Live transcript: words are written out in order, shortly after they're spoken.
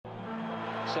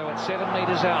So at 7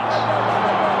 metres out,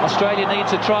 Australia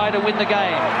needs a try to win the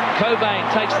game. Cobain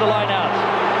takes the line out.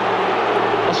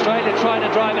 Australia trying to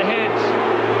drive ahead.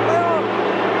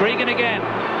 Gregan again,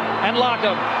 and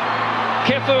Larkham.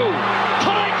 Kefu.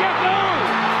 Try Kefu!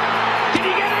 Did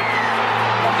he get it?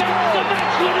 That's the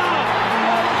match winner!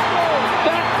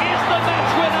 That is the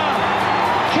match winner!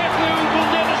 Kefu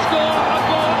will never score a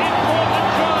more important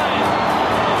try.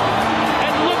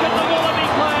 And look at the Wallaby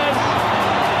players.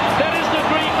 That is the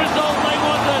great result they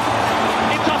wanted.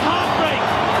 It's a heartbreak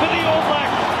for the All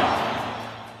Blacks.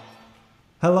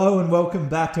 Hello and welcome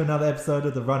back to another episode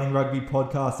of the Running Rugby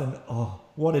podcast. And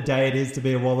what a day it is to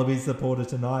be a Wallabies supporter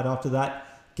tonight after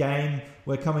that game.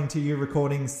 We're coming to you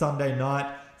recording Sunday night,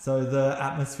 so the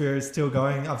atmosphere is still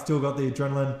going. I've still got the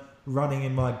adrenaline running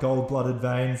in my gold-blooded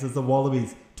veins as the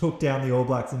Wallabies took down the All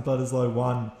Blacks in Bledisloe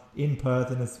 1 in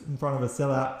Perth in front of a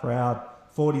sellout crowd,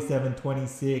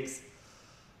 47-26.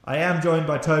 I am joined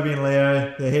by Toby and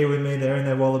Leo. They're here with me. They're in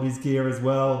their Wallabies gear as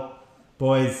well.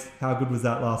 Boys, how good was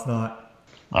that last night?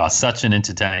 Oh, such an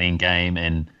entertaining game,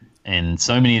 and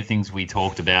so many of the things we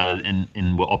talked about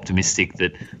and were optimistic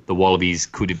that the Wallabies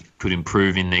could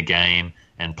improve in their game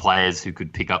and players who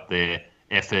could pick up their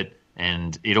effort,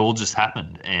 and it all just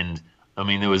happened. And I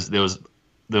mean, there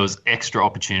was extra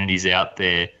opportunities out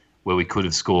there where we could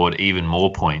have scored even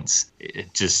more points.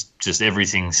 It just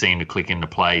everything seemed to click into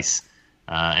place,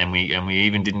 and we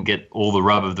even didn't get all the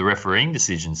rub of the refereeing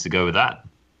decisions to go with that.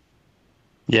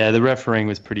 Yeah, the refereeing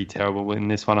was pretty terrible in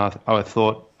this one, I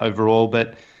thought, overall.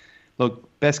 But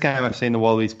look, best game I've seen the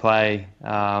Wallabies play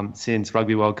since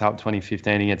Rugby World Cup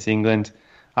 2015 against England.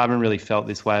 I haven't really felt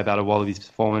this way about a Wallabies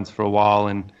performance for a while.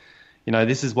 And, you know,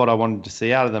 this is what I wanted to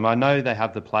see out of them. I know they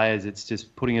have the players. It's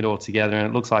just putting it all together, and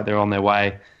it looks like they're on their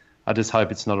way. I just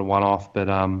hope it's not a one-off. But,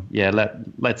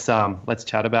 let's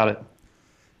chat about it.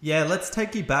 Yeah, let's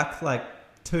take you back like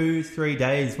 2-3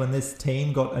 days when this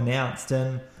team got announced.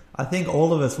 And I think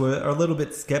all of us were a little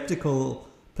bit sceptical,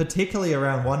 particularly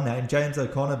around one name, James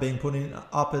O'Connor, being put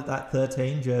up at that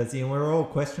 13 jersey. And we were all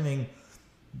questioning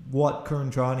what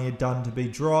Kurandrani had done to be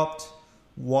dropped,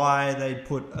 why they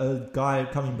put a guy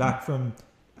coming back from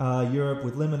Europe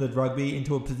with limited rugby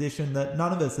into a position that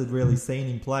none of us had really seen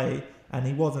him play, and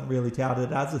he wasn't really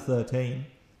touted as a 13.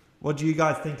 What do you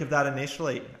guys think of that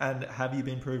initially, and have you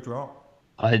been proved wrong?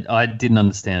 I didn't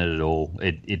understand it at all.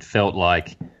 It felt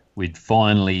like we'd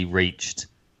finally reached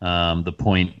the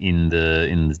point in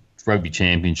the Rugby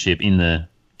Championship in the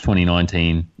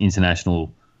 2019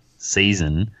 international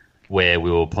season where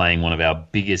we were playing one of our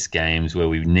biggest games where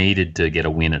we needed to get a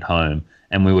win at home,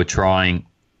 and we were trying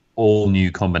all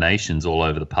new combinations all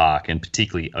over the park, and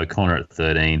particularly O'Connor at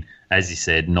 13, as you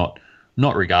said, not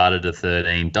regarded a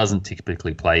 13, doesn't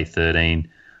typically play 13.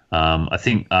 I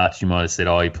think Archie might have said,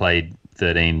 he played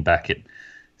 13 back at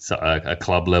a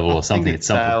club level or something. At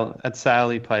Sale,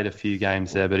 he played a few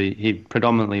games there, but he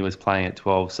predominantly was playing at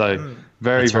 12. So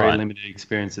very limited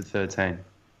experience at 13.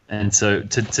 And so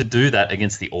to do that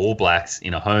against the All Blacks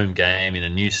in a home game, in a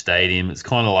new stadium, it's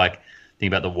kind of like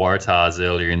think about the Waratahs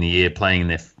earlier in the year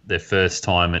playing their first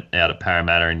time out at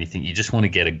Parramatta, and you think you just want to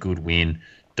get a good win.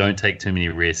 Don't take too many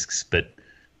risks, but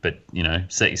you know,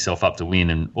 set yourself up to win,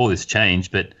 and all this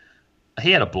changed. But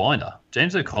he had a blinder.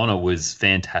 James O'Connor was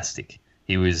fantastic.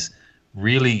 He was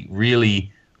really,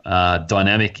 really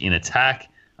dynamic in attack.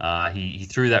 He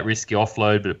threw that risky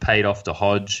offload, but it paid off to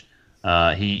Hodge.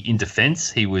 In defence,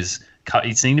 he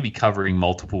seemed to be covering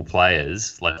multiple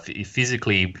players. Like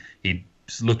physically, he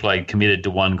looked like he committed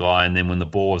to one guy, and then when the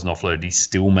ball wasn't offloaded, he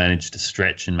still managed to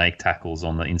stretch and make tackles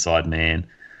on the inside man.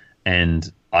 And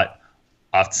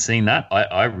after seeing that,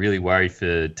 I really worry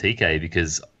for TK,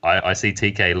 because I see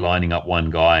TK lining up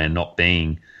one guy and not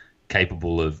being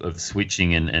capable of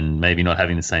switching and maybe not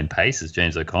having the same pace as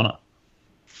James O'Connor.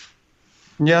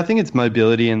 Yeah, I think it's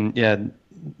mobility and,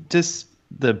 just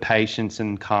the patience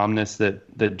and calmness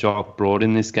that Jock brought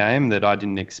in this game that I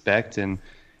didn't expect. And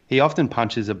he often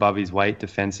punches above his weight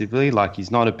defensively. Like,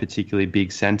 he's not a particularly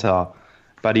big centre,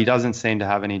 but he doesn't seem to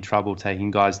have any trouble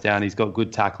taking guys down. He's got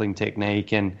good tackling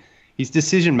technique, and his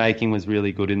decision-making was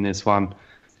really good in this one.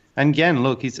 And again,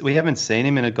 look, we haven't seen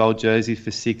him in a gold jersey for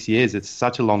 6 years. It's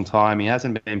such a long time. He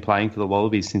hasn't been playing for the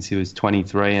Wallabies since he was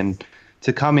 23. And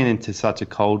to come into such a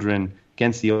cauldron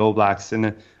against the All Blacks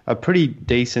and a pretty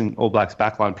decent All Blacks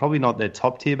backline, probably not their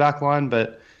top-tier backline,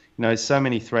 but, you know, so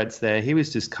many threats there. He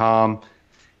was just calm.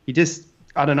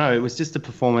 I don't know, it was just a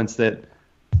performance that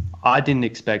I didn't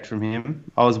expect from him.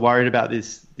 I was worried about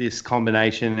this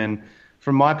combination. And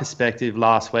from my perspective,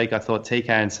 last week, I thought TK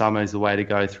and Samo is the way to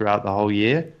go throughout the whole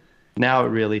year. Now it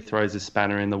really throws a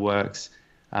spanner in the works.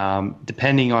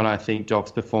 Depending on, I think,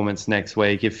 Jock's performance next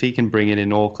week, if he can bring it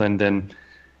in Auckland, then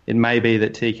it may be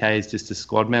that TK is just a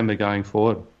squad member going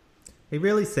forward. He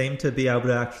really seemed to be able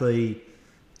to actually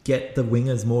get the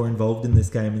wingers more involved in this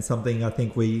game, and something I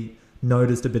think we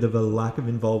noticed a bit of a lack of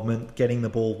involvement getting the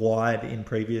ball wide in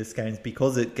previous games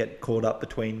because it get caught up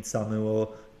between Samu or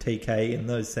TK in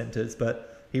those centres.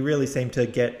 But he really seemed to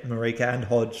get Marika and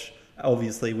Hodge,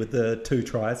 obviously with the 2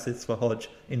 try assists for Hodge,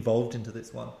 involved into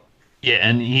this one. Yeah,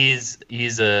 and he's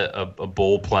a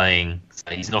ball playing.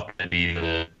 So he's not going to be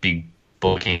the big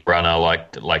booking runner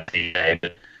like TK.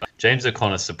 But James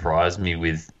O'Connor surprised me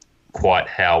with quite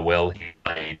how well he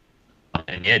played,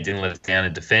 and didn't let us down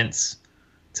in defence.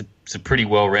 It's a pretty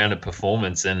well-rounded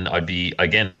performance, and I'd be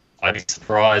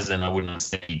surprised, and I wouldn't have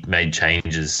said he made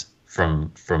changes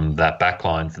from that back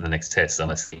line for the next test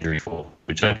unless the injury for,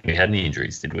 which I don't think we had any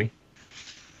injuries, did we?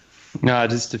 No,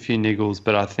 just a few niggles,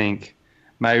 but I think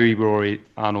maybe Rory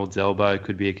Arnold's elbow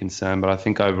could be a concern, but I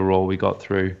think overall we got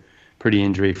through pretty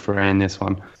injury-free in this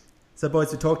one. So,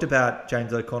 boys, we talked about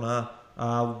James O'Connor.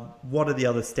 What are the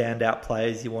other standout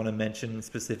players you want to mention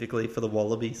specifically for the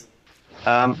Wallabies?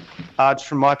 Arch,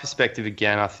 from my perspective,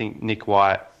 again, I think Nick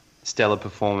White, stellar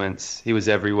performance. He was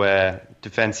everywhere.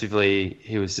 Defensively,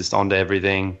 he was just onto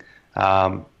everything.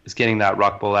 Was getting that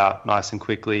ruck ball out nice and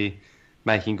quickly,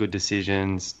 making good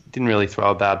decisions. Didn't really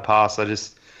throw a bad pass.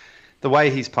 The way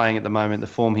he's playing at the moment, the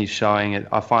form he's showing,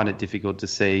 I find it difficult to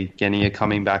see Genia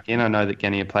coming back in. I know that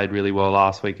Genia played really well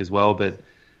last week as well, but it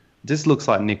just looks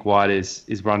like Nick White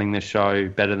is running the show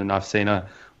better than I've seen a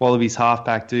Wallabies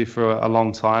halfback do for a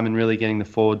long time, and really getting the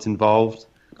forwards involved.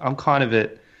 I'm kind of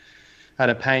at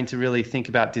a pain to really think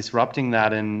about disrupting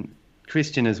that, and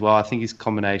Christian as well. I think his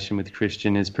combination with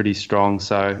Christian is pretty strong,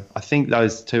 so I think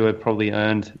those two have probably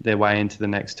earned their way into the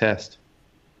next test.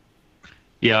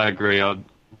 Yeah, I agree.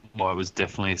 White was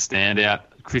definitely a standout.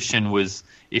 Christian was,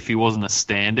 if he wasn't a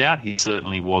standout, he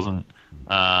certainly wasn't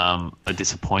a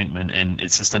disappointment, and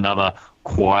it's just another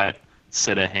quiet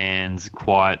set of hands,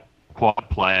 quiet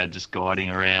player just guiding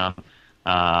around.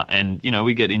 And,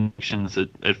 we get injections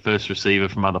at first receiver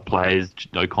from other players,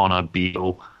 O'Connor,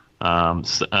 Beale,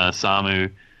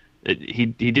 Samu. He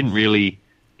didn't really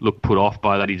look put off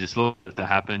by that. He just looked at it to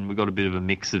happen. We got a bit of a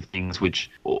mix of things, which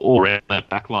all around that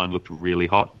back line looked really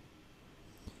hot.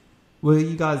 Were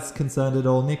you guys concerned at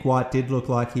all? Nick White did look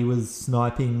like he was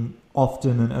sniping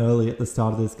often and early at the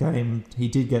start of this game. He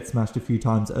did get smashed a few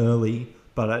times early,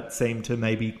 but it seemed to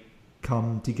maybe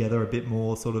come together a bit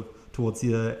more sort of towards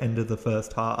the end of the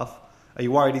first half. Are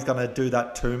you worried he's going to do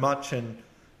that too much and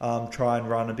try and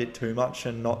run a bit too much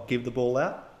and not give the ball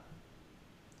out?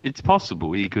 It's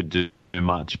possible he could do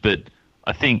much, but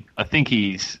I think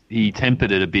he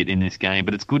tempered it a bit in this game.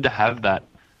 But it's good to have that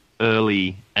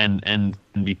early and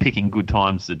be picking good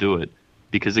times to do it,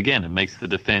 because again, it makes the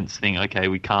defence think, okay,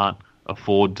 we can't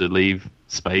afford to leave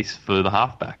space for the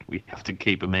halfback. We have to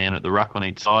keep a man at the ruck on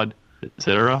each side,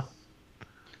 etc.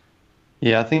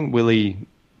 Yeah, I think Willie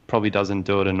probably doesn't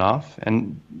do it enough.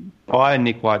 And by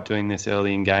Nick White doing this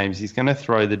early in games, he's going to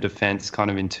throw the defence kind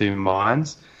of in 2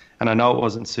 minds. And I know it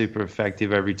wasn't super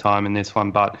effective every time in this one,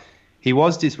 but he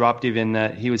was disruptive in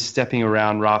that he was stepping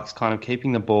around rucks, kind of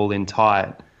keeping the ball in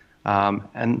tight.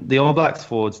 And the All Blacks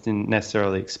forwards didn't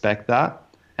necessarily expect that.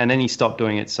 And then he stopped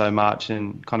doing it so much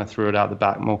and kind of threw it out the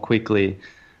back more quickly.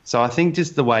 So I think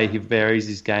just the way he varies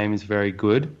his game is very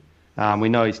good. We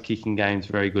know his kicking game's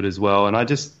very good as well. And I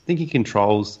just think he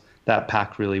controls that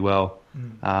pack really well.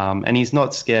 And he's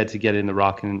not scared to get in the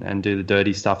ruck and do the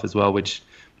dirty stuff as well, which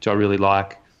I really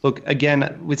like. Look,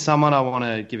 again, with someone I want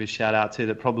to give a shout out to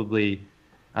that probably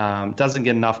doesn't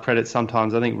get enough credit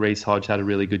sometimes. I think Reece Hodge had a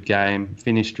really good game,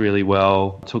 finished really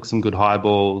well, took some good high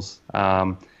balls,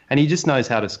 and he just knows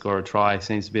how to score a try. He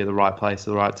seems to be at the right place at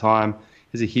the right time.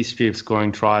 There's a history of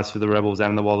scoring tries for the Rebels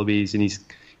and the Wallabies, and his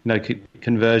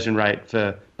conversion rate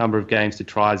for number of games to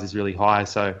tries is really high.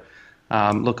 So,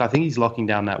 look, I think he's locking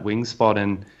down that wing spot,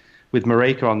 and with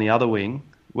Marika on the other wing,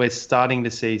 we're starting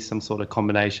to see some sort of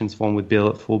combinations form with Bill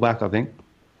at fullback, I think.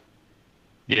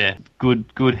 Yeah,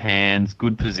 good hands,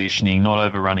 good positioning, not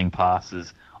overrunning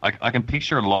passes. I can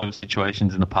picture a lot of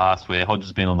situations in the past where Hodge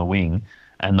has been on the wing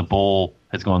and the ball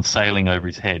has gone sailing over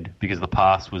his head because the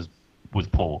pass was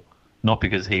poor, not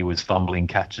because he was fumbling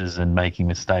catches and making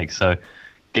mistakes. So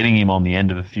getting him on the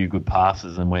end of a few good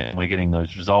passes, and we're getting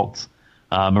those results.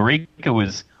 Marika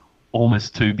was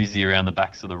almost too busy around the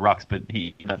backs of the rucks, but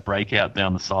that breakout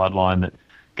down the sideline that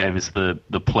gave us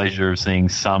the pleasure of seeing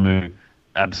Samu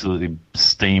absolutely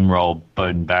steamroll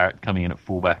Beauden Barrett coming in at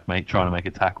fullback, trying to make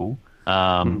a tackle.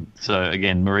 So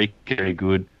again, Marika very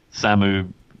good.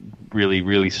 Samu really,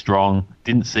 really strong.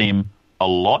 Didn't seem a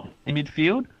lot in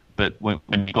midfield, but when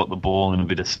he got the ball in a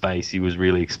bit of space, he was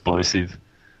really explosive.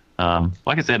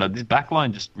 Like I said, this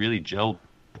backline just really gelled.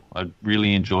 I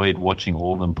really enjoyed watching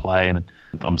all of them play, and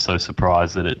I'm so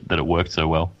surprised that it worked so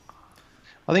well.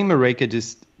 I think Marika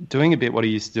just doing a bit what he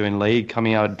used to do in league,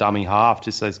 coming out of dummy half,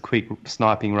 just those quick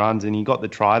sniping runs, and he got the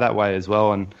try that way as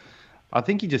well. And I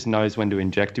think he just knows when to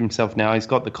inject himself now. He's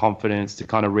got the confidence to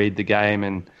kind of read the game,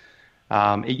 and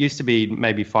it used to be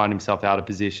maybe find himself out of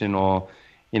position or,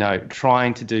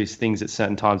 trying to do things at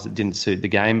certain times that didn't suit the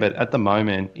game. But at the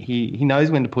moment, he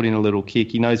knows when to put in a little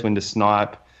kick. He knows when to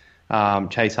snipe,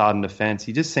 chase hard in defence.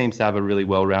 He just seems to have a really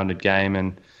well-rounded game,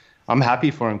 and I'm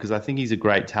happy for him because I think he's a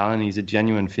great talent. He's a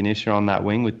genuine finisher on that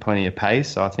wing with plenty of pace,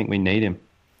 so I think we need him.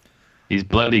 He's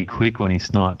bloody quick when he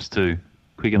snipes too,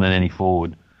 quicker than any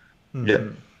forward. Yeah.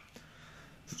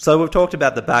 So we've talked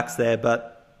about the backs there, but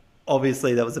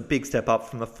obviously that was a big step up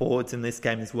from the forwards in this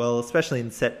game as well, especially in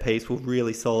set piece. We're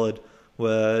really solid.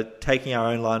 We're taking our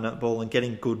own line-up ball and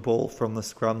getting good ball from the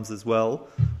scrums as well.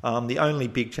 The only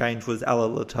big change was Ala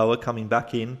Latoa coming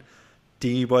back in. Do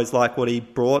you boys like what he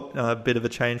brought? A bit of a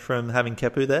change from having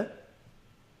Kepu there?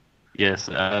 Yes,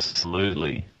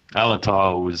 absolutely.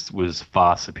 Alatoa was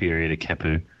far superior to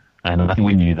Kepu, and I think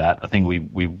we knew that. I think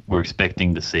we were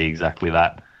expecting to see exactly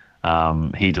that.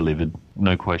 He delivered,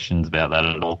 no questions about that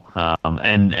at all.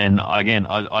 And again,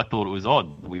 I thought it was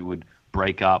odd we would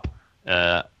break up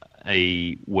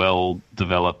a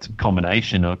well-developed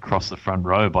combination across the front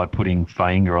row by putting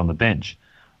Fainga on the bench.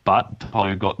 But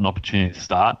Tolu got an opportunity to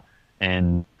start,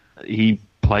 and he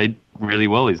played really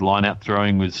well. His line-out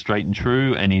throwing was straight and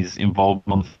true, and his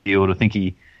involvement on the field, I think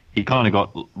he kind of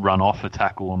got run off a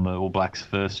tackle on the All Blacks'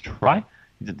 first try.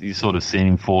 You sort of seen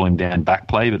him falling down back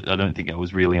play, but I don't think it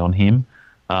was really on him.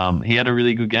 He had a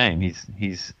really good game.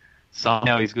 He's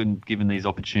somehow he's good given these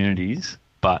opportunities,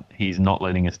 but he's not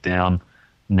letting us down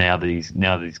now that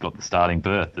he's got the starting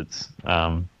berth. It's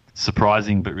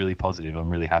surprising but really positive. I'm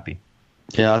really happy.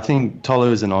 Yeah, I think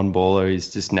Tolu is an on-baller.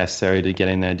 He's just necessary to get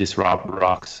in there, disrupt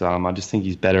rucks. I just think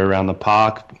he's better around the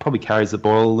park. Probably carries the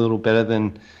ball a little better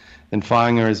than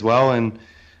Fainga as well. And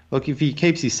look, if he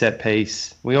keeps his set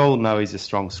piece, we all know he's a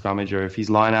strong scrummager. If his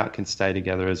line-out can stay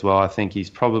together as well, I think he's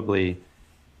probably...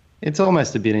 It's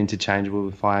almost a bit interchangeable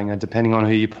with Fainga, depending on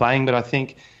who you're playing. But I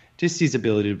think just his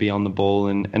ability to be on the ball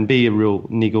and be a real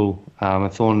niggle, a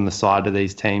thorn in the side to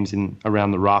these teams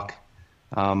around the ruck,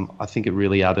 I think it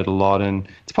really added a lot, and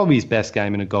it's probably his best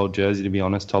game in a gold jersey, to be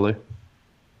honest, Tolu.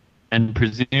 And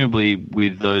presumably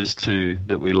with those two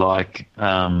that we like,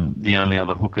 the only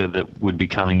other hooker that would be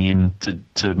coming in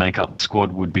to make up the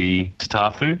squad would be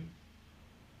Tafu.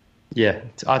 Yeah,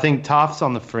 I think Taf's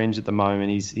on the fringe at the moment.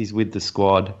 He's with the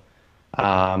squad.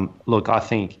 Look, I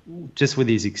think just with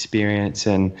his experience,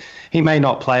 and he may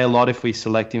not play a lot if we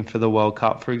select him for the World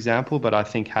Cup, for example, but I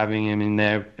think having him in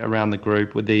there around the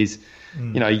group with these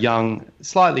young,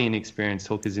 slightly inexperienced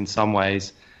hookers in some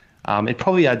ways, it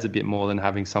probably adds a bit more than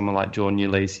having someone like Jordan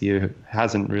Ulisi who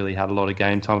hasn't really had a lot of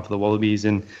game time for the Wallabies.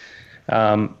 And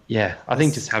I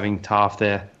think just having Taff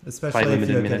there, especially if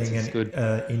you're getting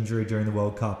an injury during the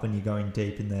World Cup and you're going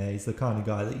deep in there, he's the kind of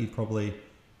guy that you'd probably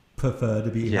prefer to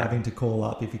be having to call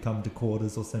up if you come to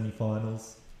quarters or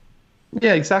semi-finals.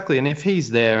 Yeah, exactly. And if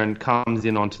he's there and comes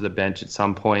in onto the bench at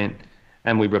some point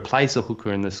and we replace a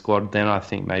hooker in the squad, then I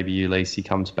think maybe Ulisi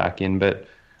comes back in. But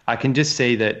I can just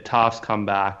see that Taft's come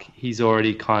back. He's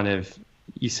already kind of...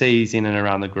 You see he's in and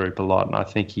around the group a lot, and I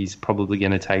think he's probably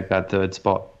going to take that third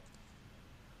spot.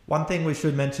 One thing we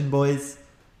should mention, boys,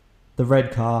 the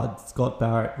red card. Scott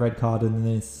Barrett, red card in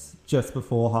this just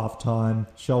before half-time.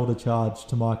 Shoulder charge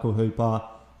to Michael Hooper.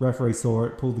 Referee saw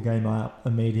it, pulled the game out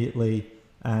immediately,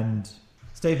 and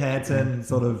Steve Hansen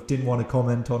sort of didn't want to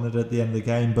comment on it at the end of the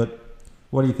game, but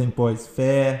what do you think, boys?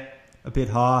 Fair? A bit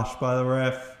harsh by the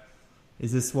ref?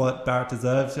 Is this what Barrett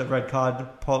deserves? A red card,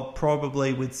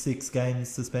 probably with 6 games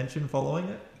suspension following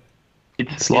it?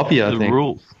 It's sloppy, I think.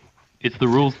 Rules. It's the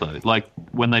rules, though. Like,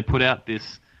 when they put out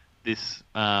this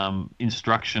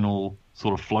instructional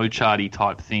sort of flowcharty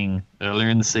type thing earlier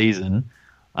in the season,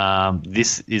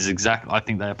 this is exactly... I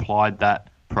think they applied that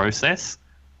process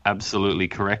absolutely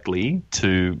correctly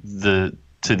to the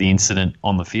incident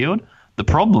on the field. The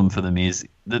problem for them is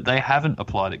that they haven't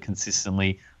applied it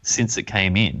consistently since it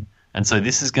came in. And so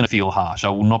this is going to feel harsh. I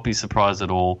will not be surprised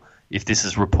at all if this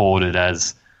is reported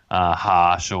as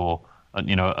harsh or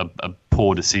a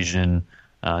poor decision,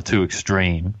 too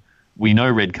extreme. We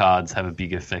know red cards have a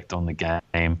big effect on the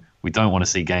game. We don't want to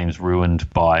see games ruined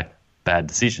by bad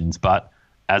decisions, but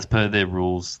as per their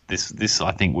rules, this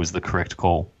I think was the correct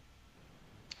call.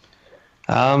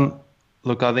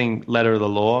 Look, I think letter of the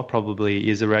law probably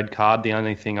is a red card. The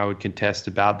only thing I would contest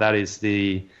about that is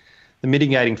the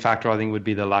mitigating factor, I think, would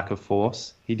be the lack of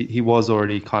force. He was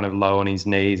already kind of low on his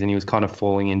knees and he was kind of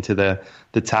falling into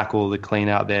the tackle, the clean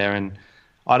out there. And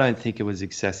I don't think it was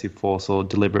excessive force or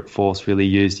deliberate force really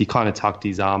used. He kind of tucked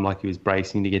his arm like he was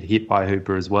bracing to get hit by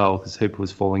Hooper as well because Hooper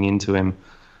was falling into him.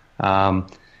 And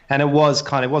it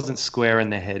wasn't square in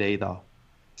the head either.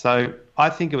 So I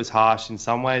think it was harsh in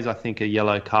some ways. I think a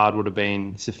yellow card would have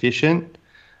been sufficient.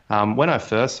 When I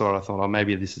first saw it, I thought, oh,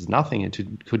 maybe this is nothing. It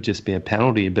could just be a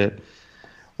penalty. But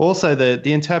also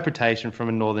the interpretation from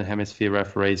a Northern Hemisphere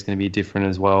referee is going to be different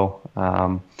as well.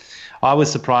 I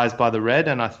was surprised by the red,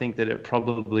 and I think that it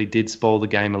probably did spoil the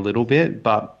game a little bit,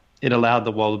 but it allowed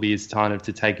the Wallabies kind of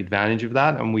to take advantage of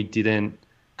that, and we didn't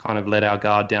kind of let our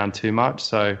guard down too much.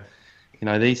 So,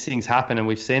 these things happen, and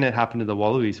we've seen it happen to the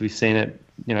Wallabies. We've seen it,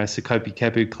 Sekope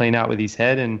Kepu clean out with his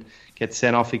head and get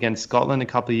sent off against Scotland a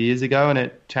couple of years ago, and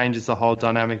it changes the whole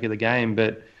dynamic of the game.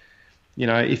 But,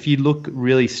 if you look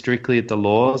really strictly at the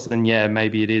laws, then yeah,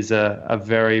 maybe it is a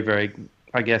very, very,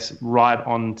 I guess, right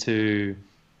on to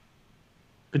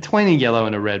between a yellow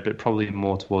and a red, but probably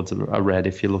more towards a red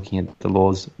if you're looking at the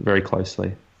laws very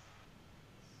closely.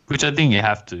 Which I think you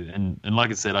have to. And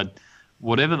like I said,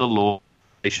 whatever the law,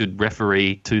 they should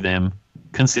referee to them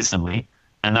consistently,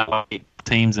 and that way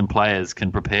teams and players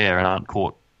can prepare and aren't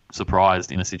caught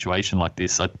surprised in a situation like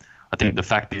this. I think the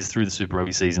fact is, through the Super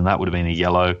Rugby season, that would have been a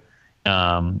yellow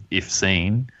if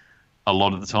seen a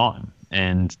lot of the time,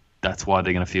 and that's why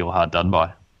they're going to feel hard done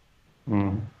by.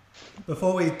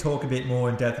 Before we talk a bit more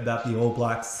in depth about the All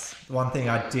Blacks, one thing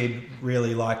I did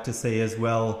really like to see as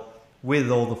well,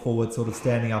 with all the forwards sort of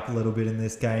standing up a little bit in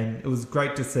this game, it was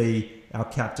great to see our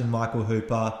captain Michael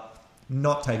Hooper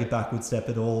not take a backward step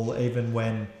at all, even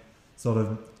when sort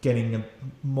of getting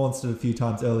monstered a few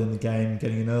times early in the game,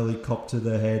 getting an early cop to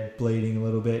the head, bleeding a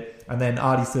little bit. And then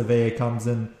Ardie Savea comes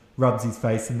and rubs his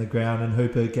face in the ground, and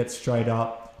Hooper gets straight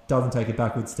up, doesn't take a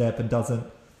backward step and doesn't,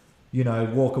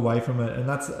 walk away from it. And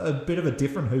that's a bit of a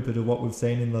different Hooper to what we've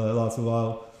seen in the last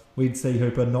while. We'd see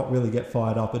Hooper not really get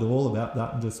fired up at all about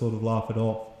that and just sort of laugh it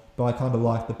off. But I kind of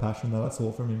like the passion that I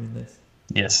saw from him in this.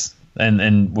 Yes.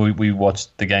 And we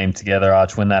watched the game together,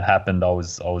 Arch. When that happened, I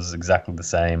was exactly the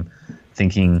same,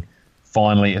 thinking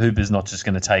finally Hooper's not just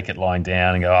going to take it lying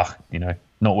down and go,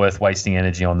 not worth wasting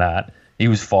energy on that. He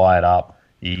was fired up.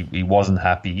 He wasn't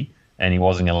happy, and he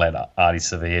wasn't going to let Ardie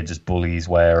Savea just bully his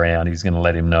way around. He was going to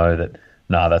let him know that,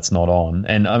 that's not on.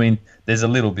 And, I mean, there's a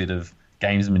little bit of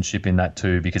gamesmanship in that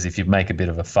too, because if you make a bit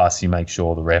of a fuss, you make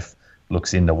sure the ref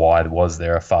looks into why was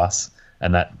there a fuss,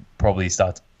 and that probably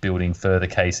starts building further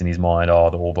case in his mind. The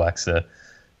All Blacks are,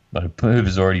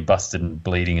 Hooper's already busted and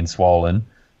bleeding and swollen.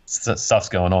 Stuff's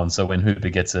going on. So when Hooper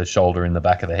gets a shoulder in the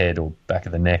back of the head or back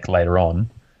of the neck later on,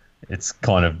 it's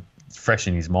kind of fresh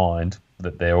in his mind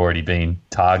that they're already been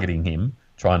targeting him,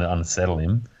 trying to unsettle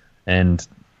him. And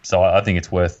so I think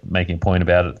it's worth making a point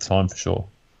about it at the time for sure.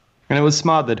 And it was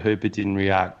smart that Hooper didn't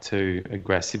react too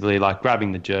aggressively, like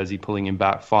grabbing the jersey, pulling him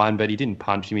back, fine, but he didn't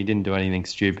punch him, he didn't do anything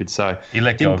stupid, so he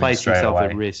didn't place himself away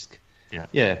at risk.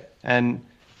 Yeah, and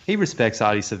he respects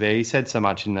Ardie Savea. He said so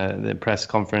much in the press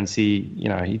conference.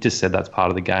 He just said that's part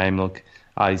of the game. Look,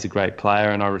 Ardie's a great player,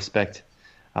 and I respect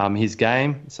his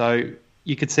game. So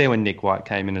you could see when Nick White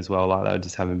came in as well, like they were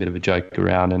just having a bit of a joke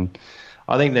around. And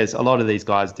I think there's a lot of these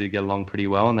guys do get along pretty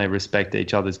well, and they respect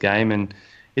each other's game. And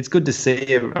it's good to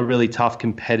see a really tough,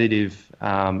 competitive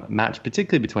match,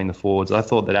 particularly between the forwards. I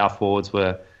thought that our forwards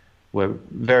were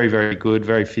very, very good,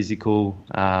 very physical,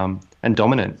 and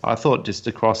dominant. I thought just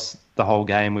across the whole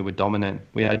game we were dominant.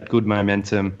 We had good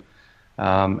momentum.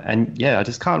 And, yeah, I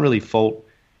just can't really fault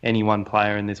any one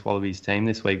player in this Wallabies team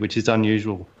this week, which is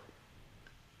unusual.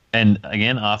 And,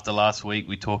 again, after last week,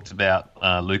 we talked about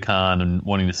Lucan and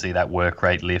wanting to see that work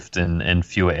rate lift and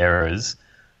fewer errors.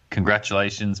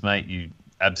 Congratulations, mate. You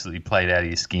absolutely played out of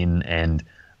your skin, and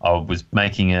I was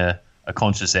making a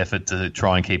conscious effort to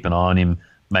try and keep an eye on him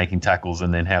making tackles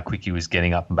and then how quick he was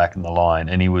getting up and back in the line,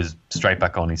 and he was straight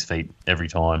back on his feet every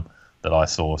time that I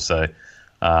saw. So,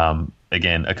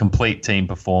 again, a complete team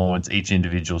performance. Each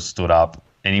individual stood up.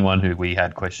 Anyone who we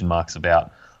had question marks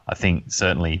about, I think,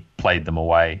 certainly played them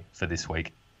away for this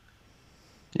week.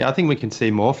 Yeah, I think we can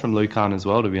see more from Lucan as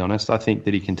well, to be honest. I think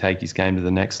that he can take his game to the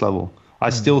next level. I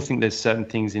still think there's certain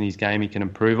things in his game he can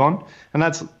improve on, and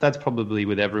that's probably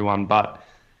with everyone, but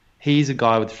he's a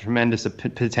guy with tremendous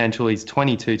potential. He's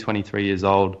 22, 23 years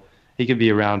old. He could be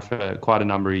around for quite a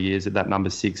number of years at that number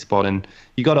 6 spot, and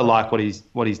you got to like what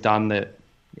he's done, that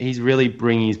he's really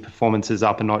bringing his performances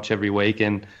up a notch every week,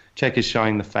 and Cheika's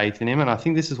showing the faith in him, and I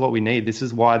think this is what we need. This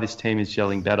is why this team is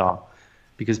gelling better.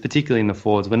 because particularly in the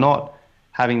forwards, we're not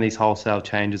having these wholesale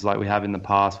changes like we have in the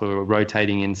past, where we're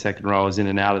rotating in second rowers in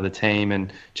and out of the team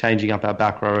and changing up our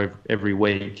back row every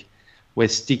week. We're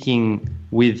sticking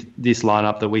with this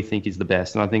lineup that we think is the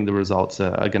best, and I think the results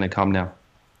are going to come now.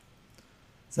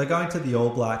 So going to the All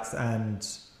Blacks, and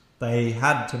they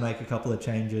had to make a couple of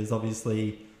changes.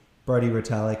 Obviously, Brodie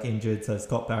Retallick injured, so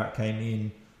Scott Barrett came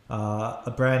in.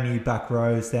 A brand new back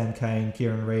row, Sam Cane,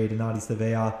 Kieran Reid and Ardie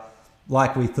Savea.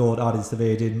 Like we thought, Ardie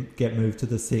Savea didn't get moved to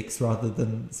the 6 rather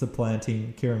than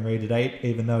supplanting Kieran Reid at 8,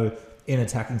 even though in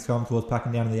attacking scrums was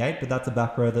packing down to the 8, but that's a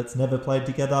back row that's never played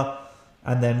together.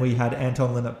 And then we had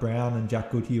Anton Linnett-Brown and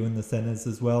Jack Goodhue in the centres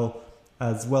as well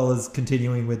as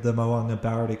continuing with the Mo'unga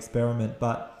Barrett experiment.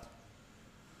 But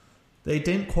they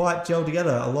didn't quite gel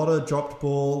together. A lot of dropped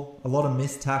ball, a lot of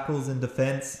missed tackles in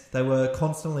defence. They were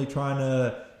constantly trying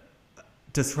to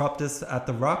disrupt us at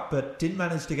the ruck, but didn't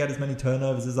manage to get as many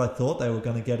turnovers as I thought they were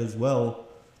going to get as well.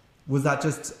 Was that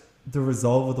just the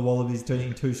resolve of the Wallabies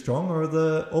being too strong, or are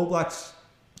the All Blacks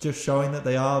just showing that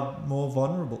they are more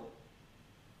vulnerable?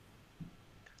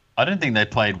 I don't think they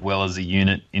played well as a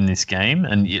unit in this game,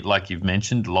 and yet, like you've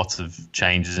mentioned, lots of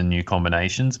changes and new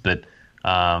combinations. But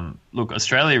look,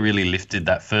 Australia really lifted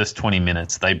that first 20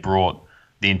 minutes. They brought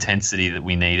the intensity that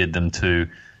we needed them to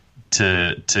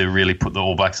really put the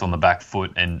All Blacks on the back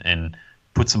foot and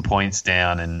put some points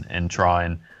down and try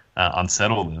and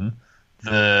unsettle them.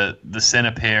 The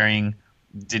centre pairing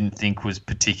didn't think was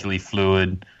particularly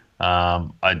fluid.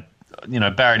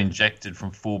 Barrett injected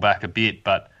from fullback a bit,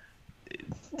 but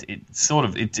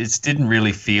it didn't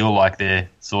really feel like their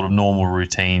sort of normal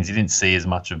routines. You didn't see as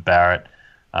much of Barrett.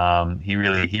 He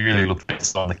really looked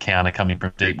best on the counter coming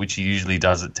from deep, which he usually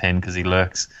does at 10 because he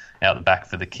lurks out the back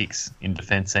for the kicks in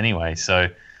defence anyway. So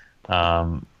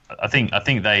I think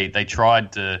they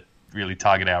tried to really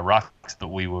target our rucks, but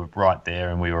we were right there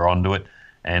and we were onto it,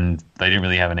 and they didn't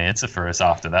really have an answer for us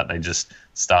after that. They just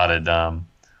started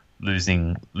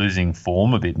losing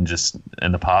form a bit,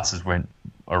 and the passes went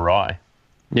awry.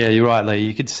 Yeah, you're right, Lee.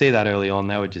 You could see that early on.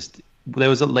 There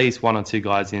was at least one or two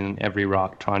guys in every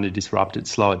ruck trying to disrupt it,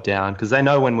 slow it down, because they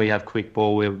know when we have quick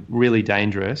ball, we're really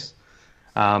dangerous.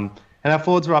 And our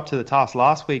forwards were up to the task.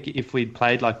 Last week, if we'd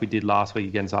played like we did last week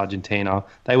against Argentina,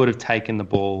 they would have taken the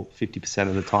ball 50%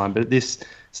 of the time. But at this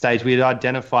stage, we had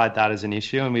identified that as an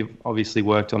issue, and we've obviously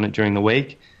worked on it during the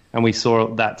week. And we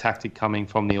saw that tactic coming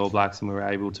from the All Blacks, and we were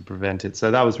able to prevent it. So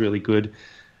that was really good.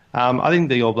 I think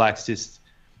the All Blacks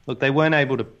they weren't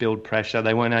able to build pressure.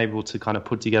 They weren't able to kind of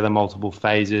put together multiple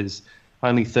phases.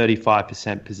 Only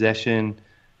 35% possession.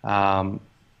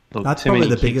 That's probably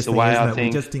the biggest thing, isn't it? We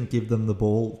just didn't give them the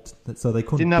ball, so they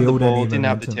couldn't build any momentum. Didn't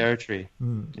have the territory.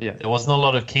 Yeah, there wasn't a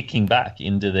lot of kicking back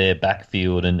into their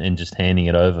backfield and just handing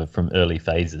it over from early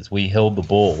phases. We held the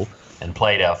ball and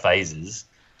played our phases,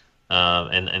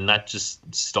 and that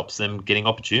just stops them getting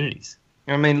opportunities.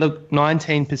 I mean, look,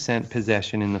 19%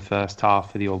 possession in the first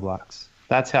half for the All Blacks.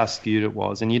 That's how skewed it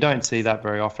was, and you don't see that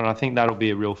very often. I think that'll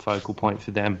be a real focal point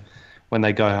for them when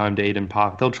they go home to Eden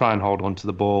Park. They'll try and hold on to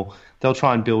the ball. They'll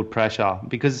try and build pressure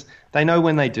because they know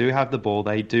when they do have the ball,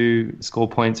 they do score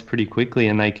points pretty quickly,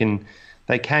 and they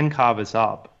can carve us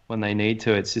up when they need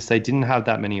to. It's just they didn't have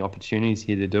that many opportunities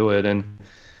here to do it. And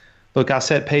look, our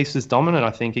set piece was dominant.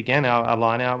 I think again our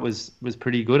line out was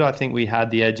pretty good. I think we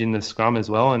had the edge in the scrum as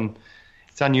well, and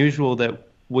it's unusual that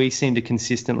we seem to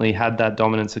consistently had that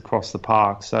dominance across the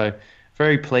park. So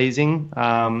very pleasing.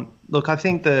 Look, I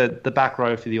think the back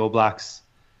row for the All Blacks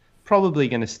probably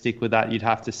going to stick with that, you'd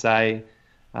have to say.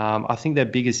 I think their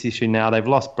biggest issue now, they've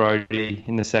lost Brodie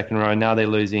in the second row. Now they're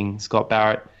losing Scott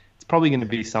Barrett. It's probably going to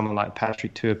be someone like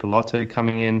Patrick Tuipulotu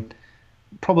coming in.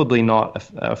 Probably not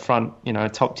a front,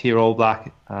 top-tier All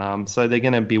Black. So they're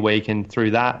going to be weakened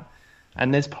through that.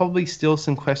 And there's probably still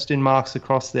some question marks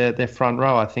across their front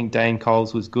row. I think Dane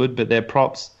Coles was good, but their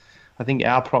props, I think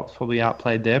our props probably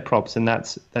outplayed their props, and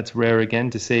that's rare again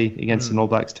to see against an All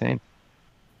Blacks team.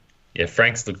 Yeah,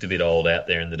 Franks looked a bit old out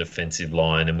there in the defensive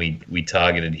line, and we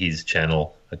targeted his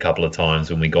channel a couple of times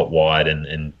when we got wide,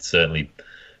 and certainly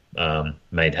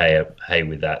made hay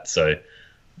with that. So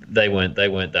they weren't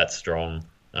that strong,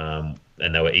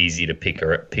 and they were easy to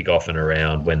pick off and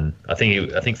around. When I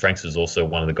think Franks was also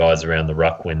one of the guys around the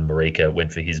ruck when Marika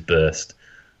went for his burst.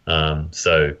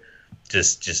 So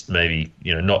just maybe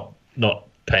not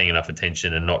paying enough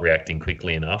attention and not reacting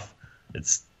quickly enough.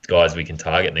 It's guys we can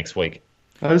target next week.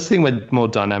 I just think we're more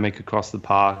dynamic across the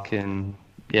park, and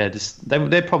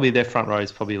they're probably, their front row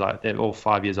is probably like they're all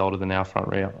 5 years older than our front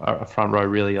row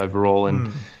really overall,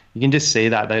 and you can just see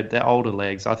that they're older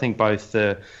legs. I think both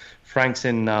the Franks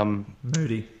and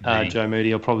Moody. Joe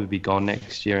Moody will probably be gone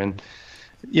next year, and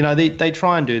they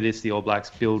try and do this, the All Blacks,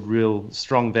 build real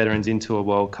strong veterans into a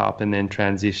World Cup and then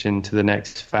transition to the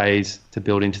next phase to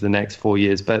build into the next 4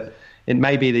 years. But it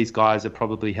may be these guys are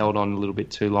probably held on a little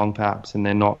bit too long, perhaps, and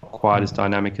they're not quite as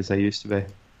dynamic as they used to be.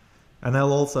 And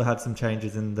they'll also have some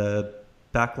changes in the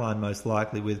backline, most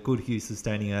likely, with Goodhue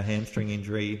sustaining a hamstring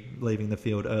injury, leaving the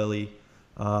field early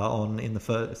in the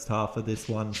first half of this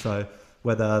one. So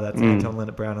whether that's Anton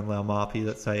Leonard-Brown and Lau Marpi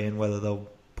that stay in, whether they'll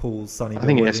pull Sonny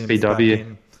Bill Williams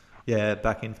SPW.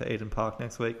 back in for Eden Park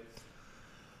next week.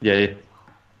 Yeah.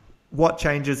 What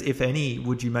changes, if any,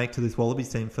 would you make to this Wallabies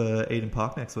team for Eden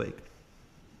Park next week?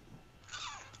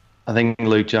 I think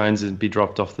Luke Jones would be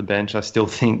dropped off the bench. I still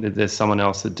think that there's someone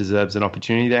else that deserves an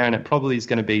opportunity there, and it probably is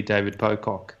going to be David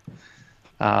Pocock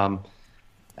in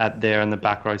the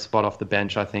back row spot off the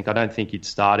bench. I don't think you'd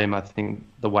start him. I think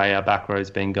the way our back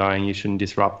row's been going, you shouldn't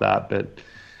disrupt that. But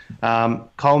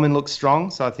Coleman looks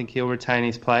strong, so I think he'll retain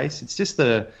his place. It's just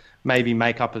the maybe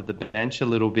makeup of the bench a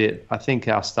little bit. I think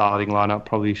our starting lineup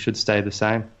probably should stay the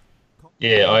same.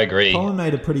 Yeah, I agree. Coleman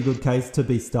made a pretty good case to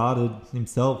be started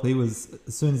himself. He was,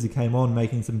 as soon as he came on,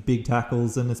 making some big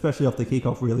tackles and especially off the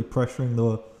kickoff, really pressuring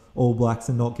the All Blacks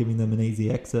and not giving them an easy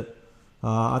exit.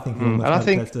 I think he'll make a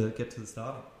case to get to the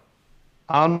start.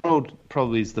 Arnold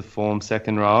probably is the form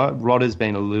second rower. Rodder's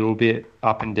been a little bit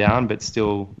up and down, but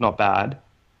still not bad.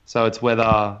 So it's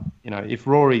whether, if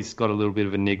Rory's got a little bit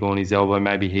of a niggle on his elbow,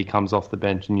 maybe he comes off the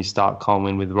bench and you start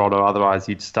Coleman with Rodder. Otherwise,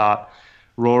 you'd start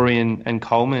Rory and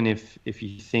Coleman if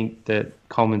you think that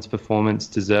Coleman's performance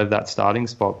deserved that starting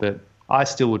spot. But I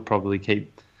still would probably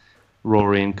keep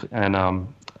Rory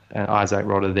and Isaac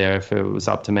Rodder there if it was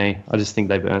up to me. I just think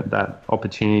they've earned that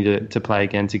opportunity to play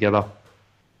again together.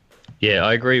 Yeah,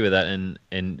 I agree with that.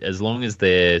 And as long as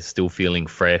they're still feeling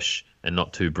fresh and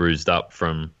not too bruised up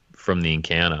from the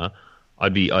encounter,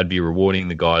 I'd be rewarding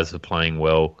the guys for playing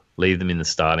well, leave them in the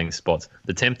starting spots.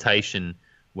 The temptation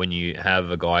when you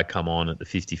have a guy come on at the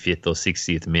 55th or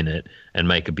 60th minute and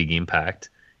make a big impact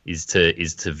is to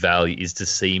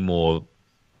see more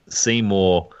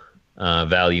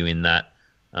value in that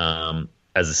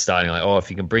as a starting. Like, if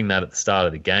you can bring that at the start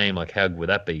of the game, like how good would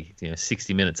that be?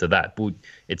 60 minutes of that. But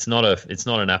it's not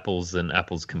an apples and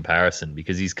apples comparison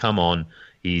because he's come on.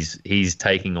 He's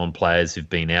taking on players who've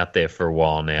been out there for a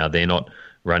while now. They're not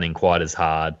running quite as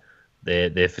hard.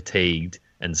 They're fatigued.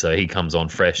 And so he comes on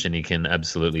fresh and he can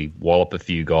absolutely wallop a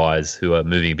few guys who are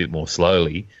moving a bit more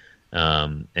slowly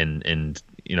and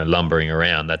lumbering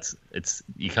around.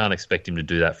 You can't expect him to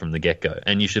do that from the get-go.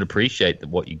 And you should appreciate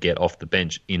what you get off the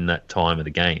bench in that time of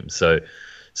the game. So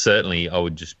certainly I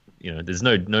would just, there's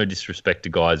no disrespect to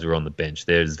guys who are on the bench.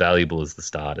 They're as valuable as the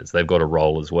starters. They've got a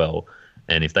role as well.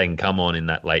 And if they can come on in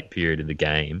that late period of the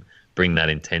game, bring that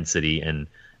intensity and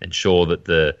ensure that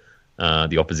the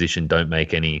opposition don't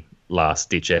make any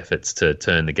last-ditch efforts to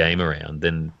turn the game around,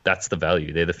 then that's the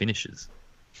value. They're the finishers.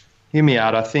 Hear me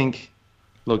out. I think,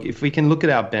 look, if we can look at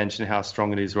our bench and how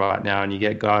strong it is right now, and you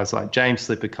get guys like James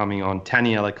Slipper coming on,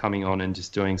 Taniela coming on and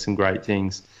just doing some great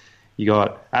things. You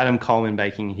got Adam Coleman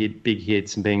making big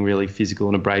hits and being really physical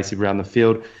and abrasive around the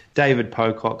field. David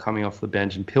Pocock coming off the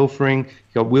bench and pilfering.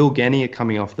 You got Will Genia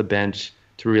coming off the bench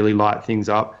to really light things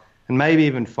up. And maybe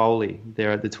even Foley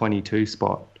there at the 22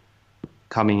 spot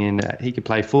coming in. He could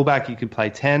play fullback. He could play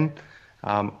 10.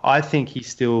 I think he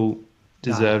still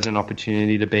deserves an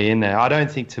opportunity to be in there. I don't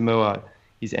think Tamua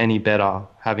is any better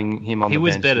having him on the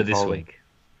bench. He was better this week.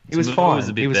 He was fine.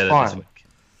 He was fine this week.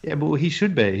 Yeah, but he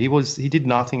should be. He did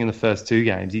nothing in the first two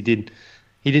games. He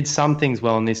did some things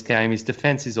well in this game. His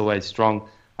defense is always strong.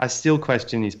 I still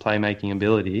question his playmaking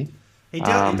ability. He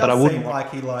does seem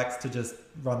like he likes to just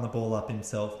run the ball up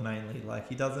himself mainly. Like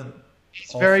he doesn't.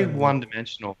 He's very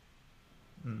one-dimensional.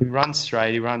 He runs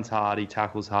straight, he runs hard, he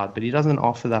tackles hard, but he doesn't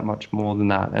offer that much more than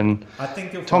that. And I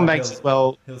think Tom Banks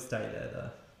he'll stay there though.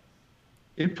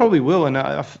 It probably will, and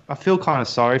I feel kind of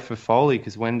sorry for Foley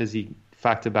because when does he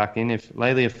factor back in? If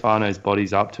Leali'ifano's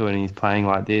body's up to it and he's playing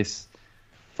like this,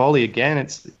 Foley again,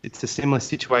 it's a similar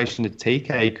situation to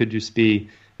TK. He could just be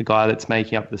the guy that's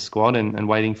making up the squad and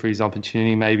waiting for his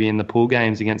opportunity maybe in the pool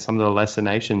games against some of the lesser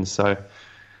nations. So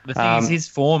the thing is, his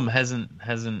form hasn't.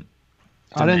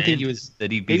 I don't think he was.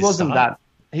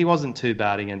 He wasn't too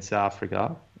bad against South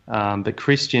Africa, but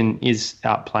Christian is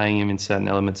outplaying him in certain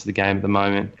elements of the game at the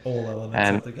moment. All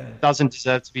elements of the game. Doesn't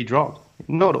deserve to be dropped.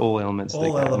 Not all elements.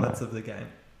 All elements of the game.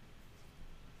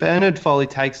 Bernard Foley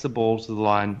takes the ball to the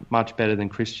line much better than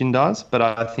Christian does, but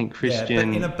I think Christian... Yeah,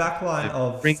 but in a backline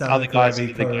of other guys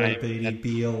Gravy, Koro, Beattie,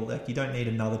 Beale, you don't need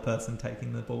another person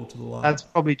taking the ball to the line. That's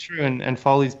probably true, and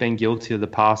Foley's been guilty of the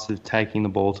past of taking the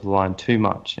ball to the line too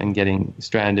much and getting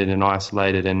stranded and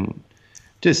isolated and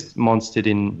just monstered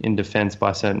in defence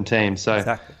by certain teams. So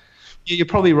Exactly. you're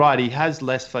probably right. He has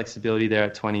less flexibility there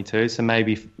at 22, so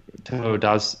maybe Toa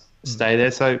does stay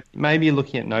there. So maybe you're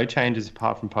looking at no changes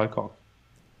apart from Pocock.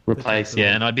 Replace.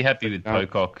 Yeah, and I'd be happy with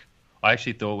Pocock. I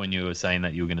actually thought when you were saying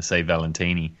that you were going to say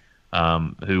Valentini,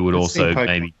 who would Let's see also Pocock.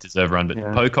 maybe deserve a run. But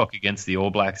Yeah. Pocock against the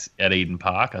All Blacks at Eden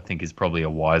Park, I think, is probably a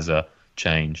wiser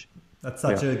change. That's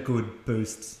such a good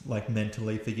boost, like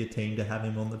mentally, for your team to have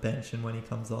him on the bench and when he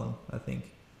comes on, I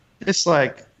think. Just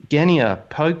like Genia,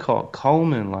 Pocock,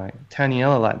 Coleman, like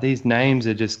Taniela, like these names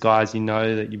are just guys you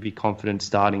know that you'd be confident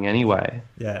starting anyway.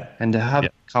 Yeah. And to have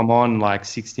it come on like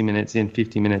 60 minutes in,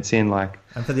 50 minutes in, like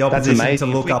And for the that's opposition to amazing.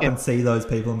 If look we up can- and see those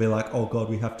people and be like, oh God,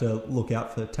 we have to look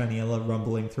out for Taniela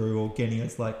rumbling through, or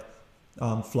Genia's like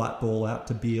flat ball out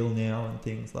to Beale now and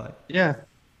things like. Yeah,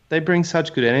 they bring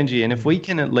such good energy. And if we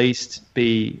can at least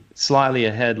be slightly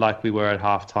ahead like we were at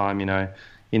halftime, you know,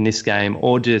 in this game,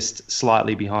 or just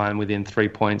slightly behind within 3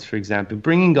 points, for example,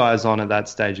 bringing guys on at that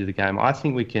stage of the game, I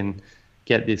think we can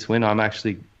get this win. I'm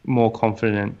actually more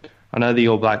confident. I know the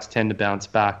All Blacks tend to bounce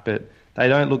back, but they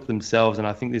don't look themselves, and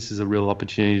I think this is a real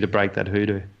opportunity to break that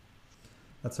hoodoo.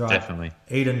 That's right. Definitely.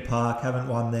 Eden Park haven't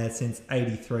won there since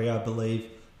 83, I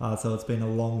believe. So it's been a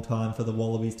long time for the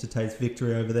Wallabies to taste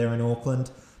victory over there in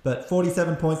Auckland. But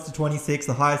 47 points to 26,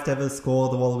 the highest ever score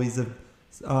the Wallabies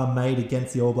have made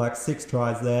against the All Blacks, 6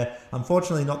 tries there.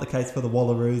 Unfortunately, not the case for the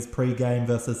Wallaroos pre-game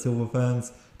versus Silver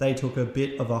Ferns. They took a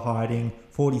bit of a hiding,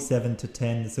 47 to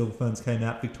 10. The Silver Ferns came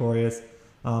out victorious.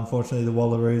 Unfortunately, the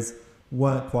Wallaroos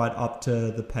weren't quite up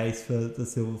to the pace for the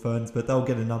Silver Ferns, but they'll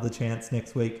get another chance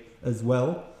next week as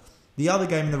well. The other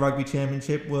game in the Rugby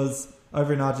Championship was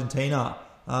over in Argentina.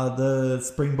 The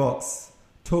Springboks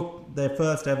took their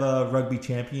first ever Rugby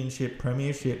Championship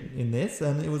premiership in this,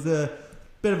 and it was a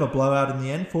bit of a blowout in the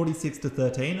end, 46 to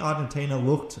 13. Argentina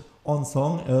looked on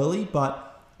song early,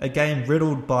 but a game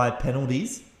riddled by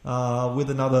penalties with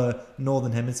another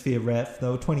Northern Hemisphere ref.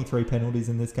 There were 23 penalties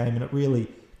in this game, and it really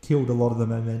killed a lot of the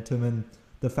momentum, and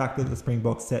the fact that the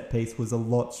Springboks set piece was a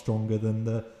lot stronger than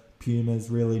the Pumas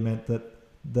really meant that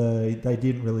they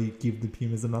didn't really give the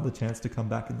Pumas another chance to come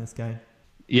back in this game.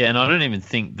 Yeah, and I don't even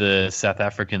think the South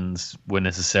Africans were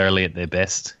necessarily at their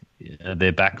best.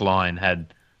 Their back line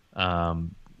had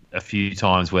a few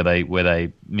times where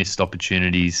they missed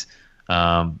opportunities.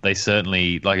 They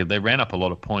certainly they ran up a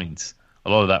lot of points. A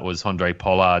lot of that was Andre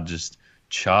Pollard just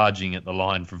charging at the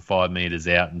line from 5 meters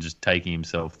out and just taking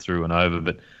himself through and over.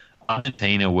 But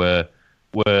Argentina were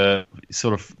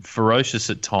sort of ferocious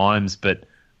at times, but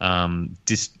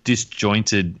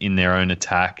disjointed in their own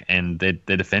attack, and their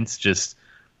defense just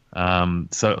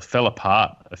so it fell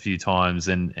apart a few times.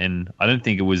 And I don't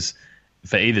think it was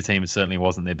for either team. It certainly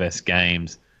wasn't their best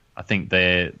games. I think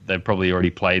they've probably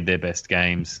already played their best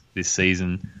games this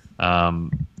season.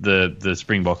 The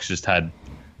Springboks just had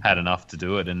enough to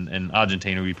do it, and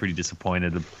Argentina will be pretty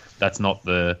disappointed. That's not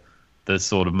the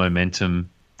sort of momentum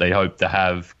they hope to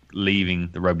have leaving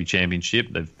the Rugby Championship.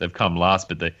 They've come last,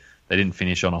 but they didn't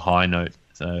finish on a high note.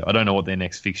 So I don't know what their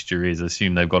next fixture is. I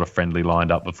assume they've got a friendly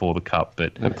lined up before the Cup.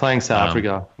 But They're playing South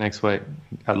Africa next week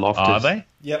at Loftus. are they?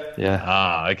 Yep.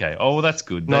 Yeah. Okay. Oh, well, that's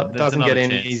good. Not, That's doesn't another get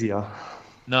any chance. easier.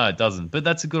 No, it doesn't. But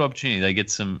that's a good opportunity. They get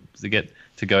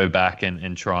to go back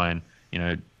and try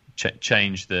and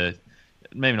change the.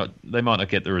 Maybe not. They might not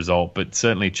get the result, but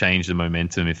certainly change the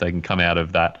momentum if they can come out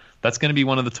of that. That's going to be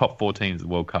one of the top 4 teams at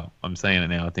the World Cup. I'm saying it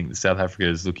now. I think the South Africa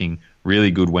is looking really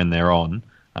good when they're on.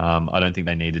 I don't think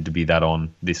they needed to be that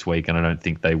on this week, and I don't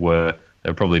think they were. They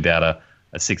were probably about a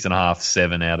 6.5,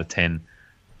 7 out of 10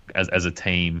 as a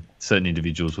team. Certain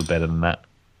individuals were better than that.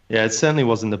 Yeah, it certainly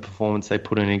wasn't the performance they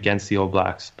put in against the All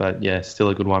Blacks, but yeah, still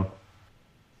a good one.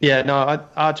 Yeah, no,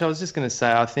 Arch, I was just going to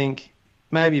say, I think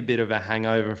maybe a bit of a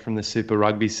hangover from the Super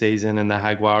Rugby season and the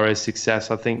Jaguares' success.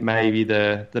 I think maybe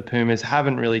the Pumas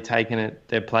haven't really taken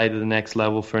their play to the next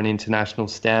level for an international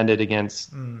standard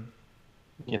against,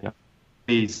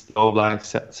 these All Blacks,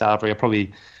 South Africa,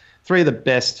 probably 3 of the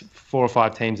best 4 or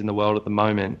 5 teams in the world at the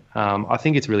moment. I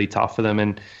think it's really tough for them,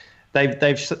 and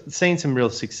they've seen some real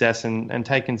success and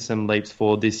taken some leaps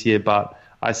forward this year, but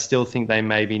I still think they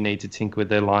maybe need to tinker with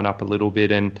their lineup a little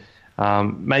bit and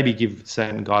maybe give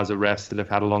certain guys a rest that have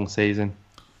had a long season.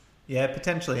 Yeah,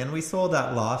 potentially. And we saw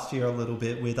that last year a little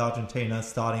bit with Argentina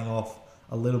starting off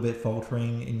a little bit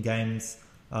faltering in games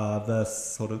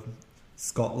versus sort of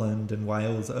Scotland and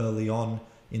Wales early on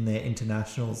in their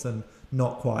internationals and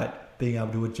not quite being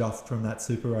able to adjust from that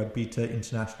Super Rugby to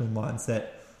international mindset.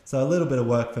 So a little bit of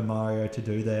work for Mario to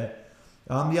do there.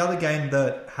 The other game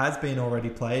that has been already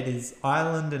played is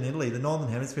Ireland and Italy. The Northern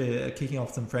Hemisphere are kicking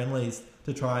off some friendlies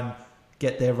to try and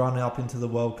get their run up into the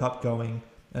World Cup going.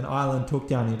 And Ireland took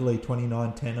down Italy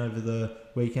 29-10 over the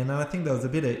weekend. And I think there was a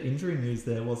bit of injury news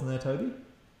there, wasn't there, Toby?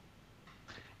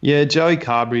 Yeah, Joey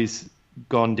Carberry's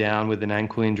gone down with an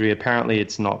ankle injury. Apparently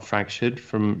it's not fractured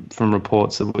from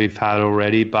reports that we've had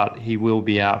already, but he will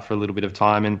be out for a little bit of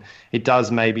time, and it does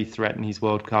maybe threaten his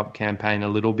World Cup campaign a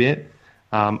little bit.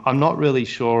 I'm not really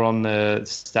sure on the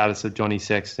status of Johnny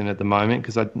Sexton at the moment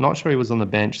because I'm not sure he was on the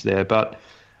bench there. But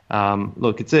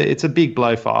look, it's a big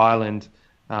blow for Ireland.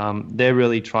 They're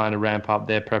really trying to ramp up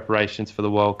their preparations for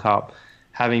the World Cup,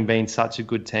 having been such a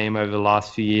good team over the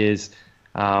last few years.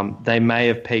 They may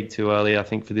have peaked too early, I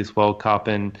think, for this World Cup,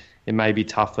 and it may be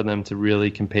tough for them to really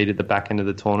compete at the back end of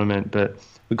the tournament. But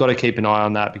we've got to keep an eye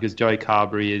on that because Joey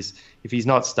Carberry is, if he's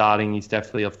not starting, he's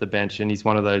definitely off the bench, and he's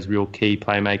one of those real key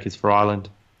playmakers for Ireland.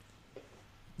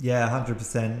 Yeah,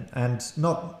 100%. And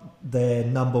not their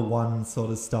number one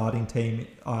sort of starting team,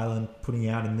 Ireland, putting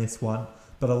out in this one,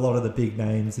 but a lot of the big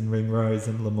names in Ringrose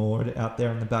and Lamore out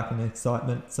there in the back and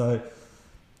excitement. So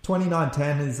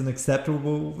 29-10 is an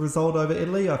acceptable result over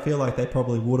Italy. I feel like they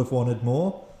probably would have wanted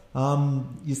more.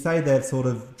 You say they've sort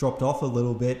of dropped off a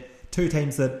little bit. Two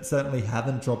teams that certainly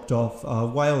haven't dropped off are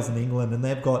Wales and England, and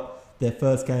they've got their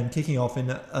first game kicking off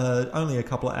in only a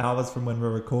couple of hours from when we're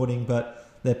recording, but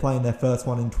they're playing their first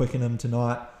one in Twickenham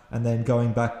tonight and then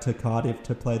going back to Cardiff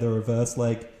to play the reverse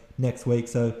leg next week.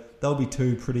 So there'll be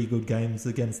two pretty good games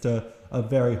against a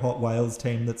very hot Wales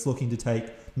team that's looking to take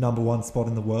number one spot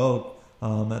in the world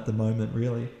at the moment,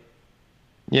 really.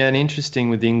 Yeah, and interesting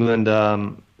with England,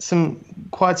 some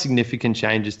quite significant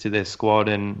changes to their squad,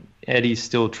 and Eddie's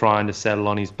still trying to settle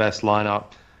on his best lineup,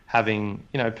 having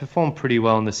performed pretty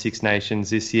well in the Six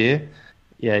Nations this year.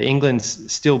 Yeah,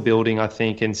 England's still building, I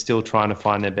think, and still trying to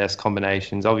find their best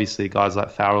combinations. Obviously, guys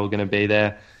like Farrell are going to be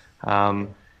there.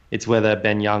 It's whether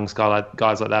Ben Young's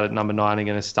guys like that at number 9 are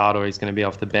going to start or he's going to be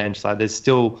off the bench. Like, there's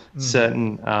still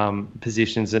certain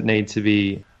positions that need to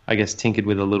be, I guess, tinkered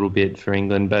with a little bit for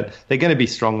England, but they're going to be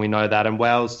strong, we know that, and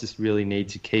Wales just really need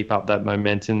to keep up that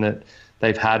momentum that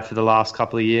they've had for the last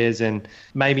couple of years, and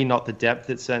maybe not the depth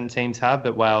that certain teams have,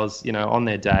 but Wales, on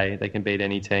their day, they can beat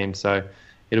any team, so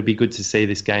it'll be good to see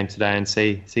this game today and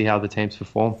see how the teams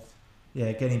perform.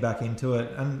 Yeah, getting back into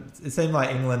it, and it seemed like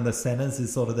England, the centres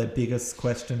is sort of their biggest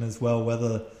question as well,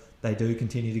 whether they do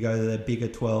continue to go to their bigger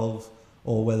 12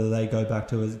 or whether they go back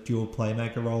to a dual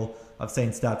playmaker role. I've seen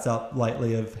stats up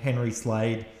lately of Henry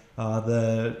Slade,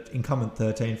 the incumbent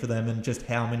 13 for them, and just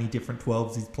how many different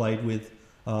 12s he's played with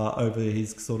over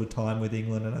his sort of time with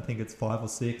England, and I think it's 5 or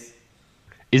 6.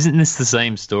 Isn't this the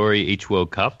same story each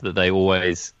World Cup, that they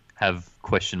always have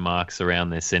question marks around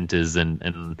their centres,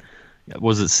 and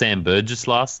was it Sam Burgess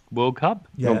last World Cup?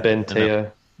 Yeah. Or Ben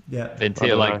Tia. Yeah. Ben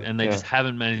Tia, and they just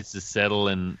haven't managed to settle,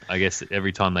 and I guess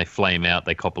every time they flame out,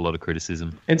 they cop a lot of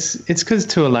criticism. It's because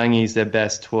Tuolangi's their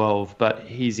best 12, but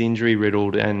he's injury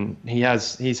riddled, and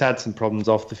he's had some problems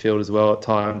off the field as well at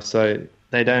times, so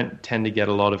they don't tend to get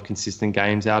a lot of consistent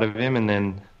games out of him, and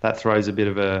then that throws a bit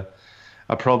of a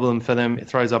problem for them. It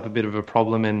throws up a bit of a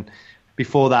problem, and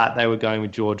before that, they were going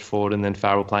with George Ford and then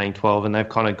Farrell playing 12, and they've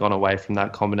kind of gone away from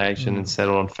that combination and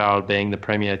settled on Farrell being the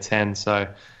premier 10. So,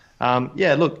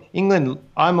 look, England,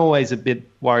 I'm always a bit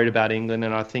worried about England,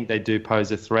 and I think they do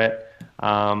pose a threat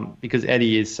because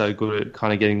Eddie is so good at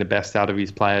kind of getting the best out of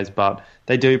his players, but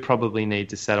they do probably need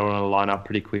to settle on a lineup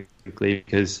pretty quickly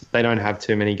because they don't have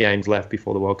too many games left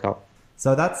before the World Cup.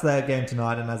 So that's their game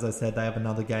tonight, and as I said, they have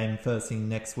another game first thing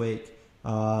next week.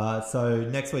 So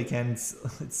next weekend,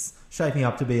 it's shaping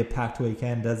up to be a packed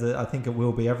weekend, as I think it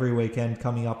will be every weekend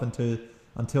coming up until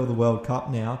the World Cup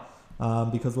now,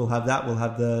 because we'll have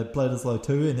the Bledisloe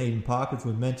 2 in Eden Park, as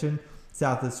we've mentioned,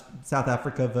 South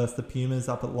Africa versus the Pumas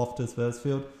up at Loftus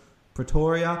Versfeld,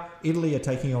 Pretoria, Italy are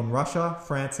taking on Russia,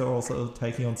 France are also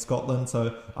taking on Scotland,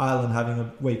 so Ireland having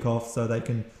a week off so they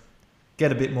can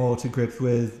get a bit more to grips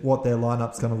with what their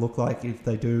lineup's going to look like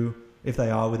if they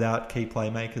are without key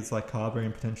playmakers like Carberry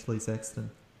and potentially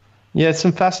Sexton. Yeah,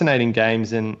 some fascinating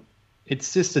games, and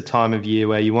it's just a time of year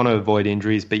where you want to avoid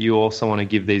injuries, but you also want to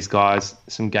give these guys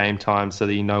some game time so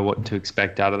that you know what to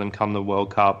expect out of them come the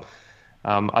World Cup.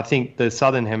 I think the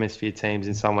Southern Hemisphere teams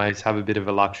in some ways have a bit of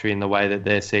a luxury in the way that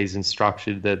their season's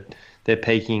structured, that they're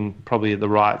peaking probably at the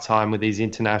right time with these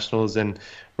internationals and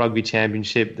rugby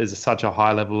championship. There's such a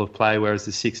high level of play, whereas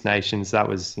the Six Nations, that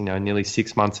was nearly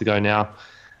 6 months ago now.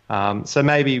 So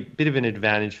maybe a bit of an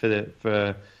advantage for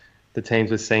the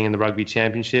teams we're seeing in the rugby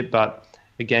championship. But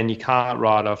again, you can't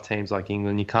write off teams like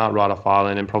England. You can't write off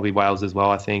Ireland and probably Wales as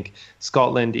well, I think.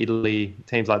 Scotland, Italy,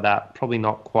 teams like that, probably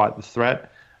not quite the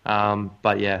threat.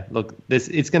 But yeah, look,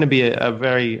 it's going to be a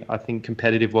very, I think,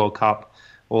 competitive World Cup.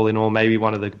 all in all, maybe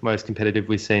one of the most competitive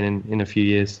we've seen in a few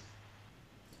years.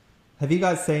 Have you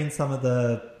guys seen some of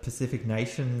the Pacific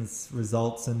Nations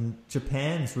results? And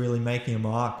Japan's really making a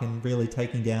mark and really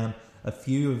taking down a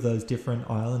few of those different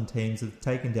island teams. Have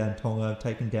taken down Tonga, have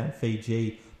taken down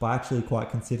Fiji by actually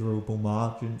quite considerable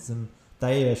margins. And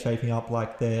they are shaping up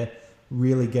like they're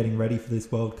really getting ready for this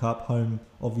World Cup, home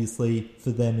obviously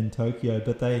for them in Tokyo.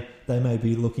 But they may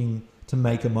be looking to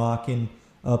make a mark in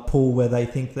a pool where they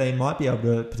think they might be able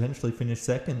to potentially finish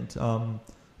second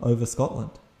over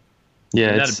Scotland.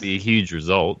 Yeah, that'd be a huge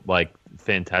result. Like,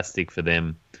 fantastic for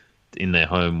them in their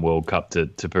home World Cup to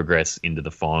progress into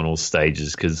the final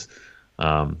stages. Because,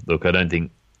 look, I don't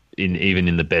think even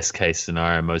in the best case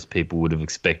scenario, most people would have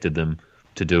expected them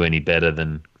to do any better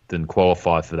than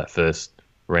qualify for that first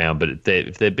round. But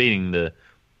if they're beating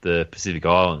the Pacific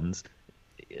Islands,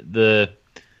 the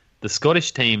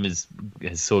Scottish team has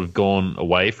sort of gone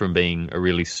away from being a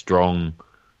really strong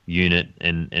unit,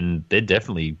 and they're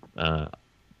definitely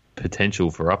potential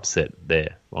for upset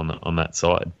there on that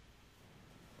side.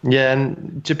 Yeah,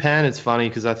 and Japan, it's funny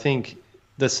because I think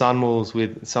the Sunwolves,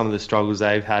 with some of the struggles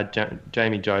they've had,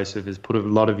 Jamie Joseph has put a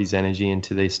lot of his energy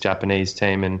into this Japanese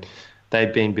team, and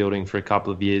they've been building for a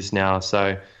couple of years now.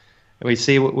 So we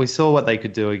saw what they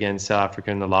could do against South Africa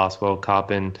in the last World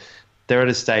Cup, and they're at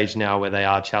a stage now where they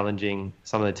are challenging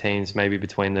some of the teams maybe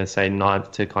between the, say,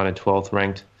 9th to kind of 12th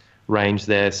ranked range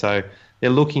there. So they're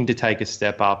looking to take a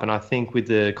step up. And I think with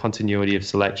the continuity of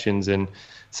selections and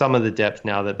some of the depth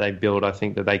now that they build, I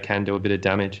think that they can do a bit of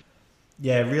damage.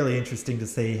 Yeah, really interesting to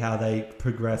see how they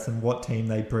progress and what team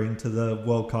they bring to the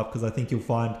World Cup, because I think you'll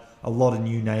find a lot of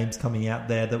new names coming out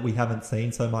there that we haven't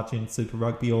seen so much in Super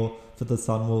Rugby or for the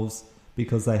Sunwolves,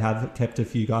 because they have kept a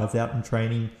few guys out and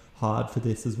training hard for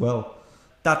this as well.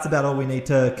 That's about all we need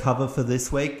to cover for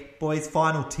this week. Boys,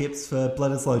 final tips for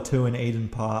Bledisloe 2 and Eden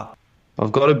Park.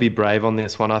 I've got to be brave on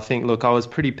this one. I think, look, I was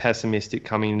pretty pessimistic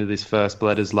coming into this first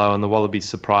Bledisloe, and the Wallabies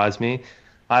surprised me.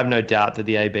 I have no doubt that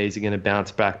the ABs are going to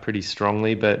bounce back pretty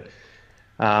strongly, but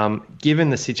given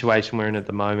the situation we're in at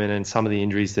the moment and some of the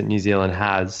injuries that New Zealand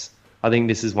has, I think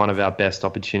this is one of our best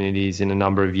opportunities in a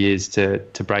number of years to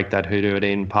break that hoodoo at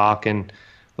Eden Park. And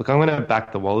look, I'm going to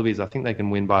back the Wallabies. I think they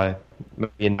can win by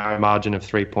maybe a narrow margin of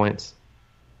 3 points.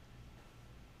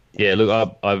 Yeah,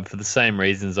 look, I for the same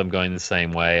reasons, I'm going the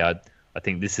same way. I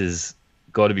think this has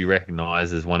got to be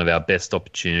recognised as one of our best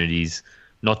opportunities,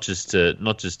 not just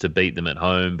to beat them at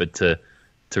home, but to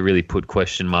really put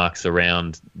question marks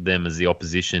around them as the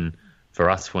opposition for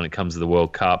us when it comes to the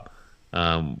World Cup.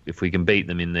 If we can beat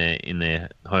them in their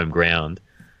home ground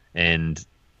and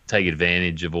take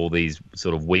advantage of all these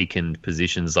sort of weakened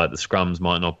positions, like the scrums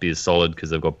might not be as solid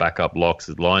because they've got backup locks.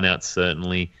 The lineouts,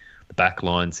 certainly. The back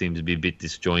line seems to be a bit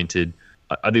disjointed.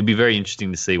 It'd be very interesting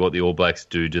to see what the All Blacks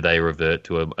do. Do they revert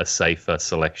to a safer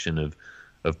selection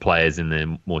of players in their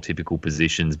more typical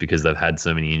positions because they've had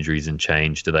so many injuries and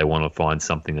change? Do they want to find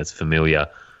something that's familiar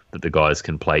that the guys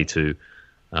can play to?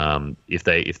 If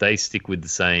they stick with the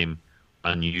same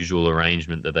unusual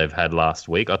arrangement that they've had last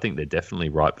week, I think they're definitely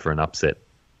ripe for an upset.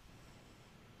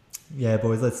 Yeah,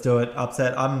 boys, let's do it.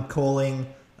 Upset. I'm calling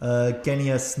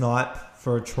Genia Snipe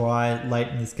for a try late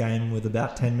in this game with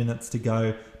about 10 minutes to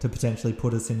go to potentially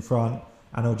put us in front,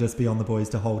 and it'll just be on the boys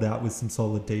to hold out with some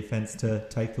solid defence to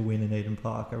take the win in Eden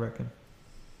Park, I reckon.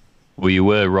 Well, you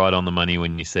were right on the money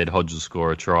when you said Hodge will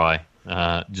score a try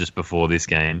just before this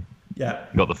game. Yeah.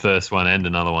 Got the first one and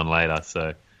another one later,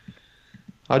 so...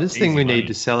 I just think we need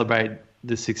to celebrate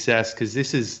the success, because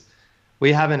this is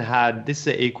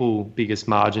the equal biggest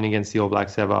margin against the All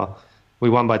Blacks ever. We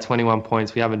won by 21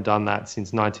 points. We haven't done that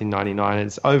since 1999.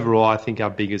 It's overall, I think, our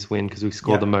biggest win because we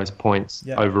scored the most points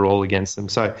overall against them.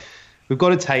 So we've got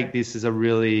to take this as a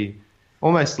really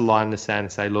almost a line in the sand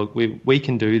and say, look, we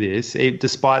can do this.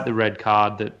 Despite the red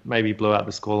card that maybe blew out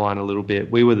the scoreline a little bit,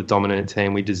 we were the dominant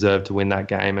team. We deserved to win that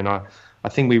game. And I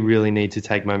think we really need to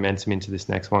take momentum into this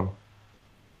next one.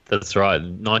 That's right.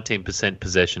 19%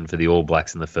 possession for the All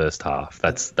Blacks in the first half.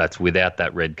 That's without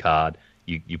that red card.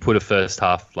 You put a first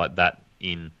half like that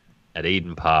in at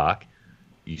Eden Park,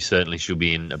 you certainly should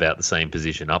be in about the same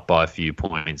position, up by a few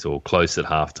points or close at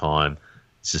half time.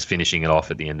 It's just finishing it off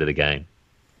at the end of the game.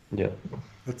 Yeah.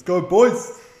 Let's go,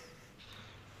 boys.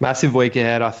 Massive week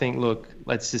ahead. I think, look,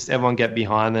 let's just everyone get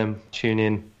behind them. Tune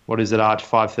in. What is it, Arch?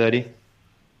 5:30?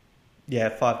 Yeah,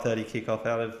 5:30 kickoff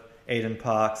out of Eden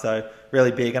Park. So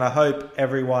really big. And I hope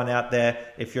everyone out there,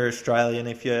 if you're Australian,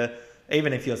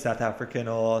 even if you're South African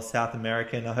or South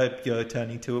American, I hope you're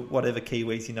turning to whatever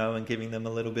Kiwis you know and giving them a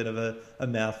little bit of a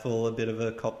mouthful, a bit of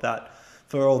a cop that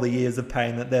for all the years of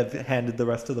pain that they've handed the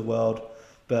rest of the world.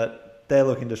 But they're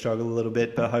looking to struggle a little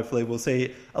bit, but hopefully we'll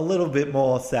see a little bit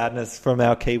more sadness from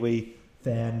our Kiwi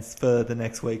fans for the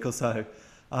next week or so.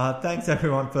 Thanks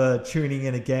everyone for tuning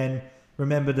in again.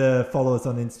 Remember to follow us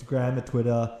on Instagram and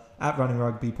Twitter at Running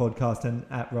Rugby Podcast and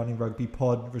at Running Rugby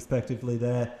Pod, respectively,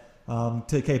 there,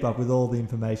 to keep up with all the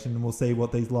information. And we'll see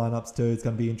what these lineups do. It's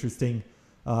going to be interesting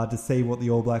to see what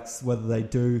the All Blacks, whether they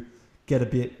do get a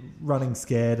bit running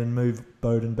scared and move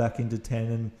Bowden back into 10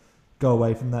 and go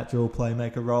away from that dual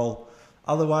playmaker role.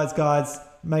 Otherwise, guys,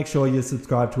 make sure you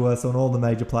subscribe to us on all the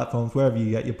major platforms, wherever you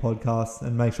get your podcasts,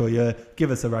 and make sure you give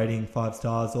us a rating, 5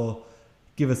 stars, or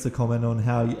give us a comment on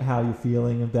how you're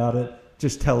feeling about it.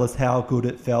 Just tell us how good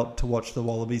it felt to watch the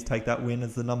Wallabies take that win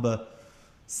as the number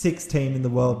 6 team in the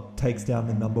world takes down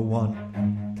the number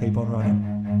 1. Keep on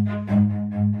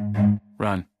running.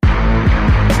 Run.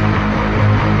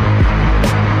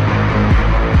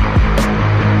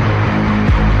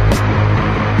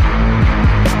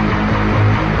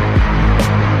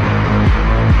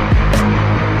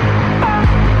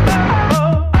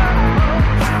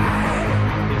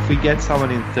 If we get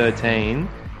someone in 13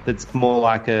 that's more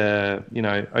like a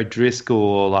O'Driscoll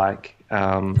or like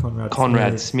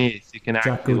Conrad Smith, who can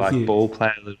actually like ball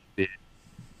play a little bit,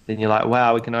 then you're like,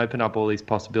 wow, we can open up all these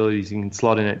possibilities. You can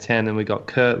slot in at 10, and we got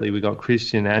Kirtley, we got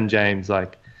Christian and James.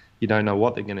 Like, you don't know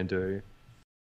what they're going to do.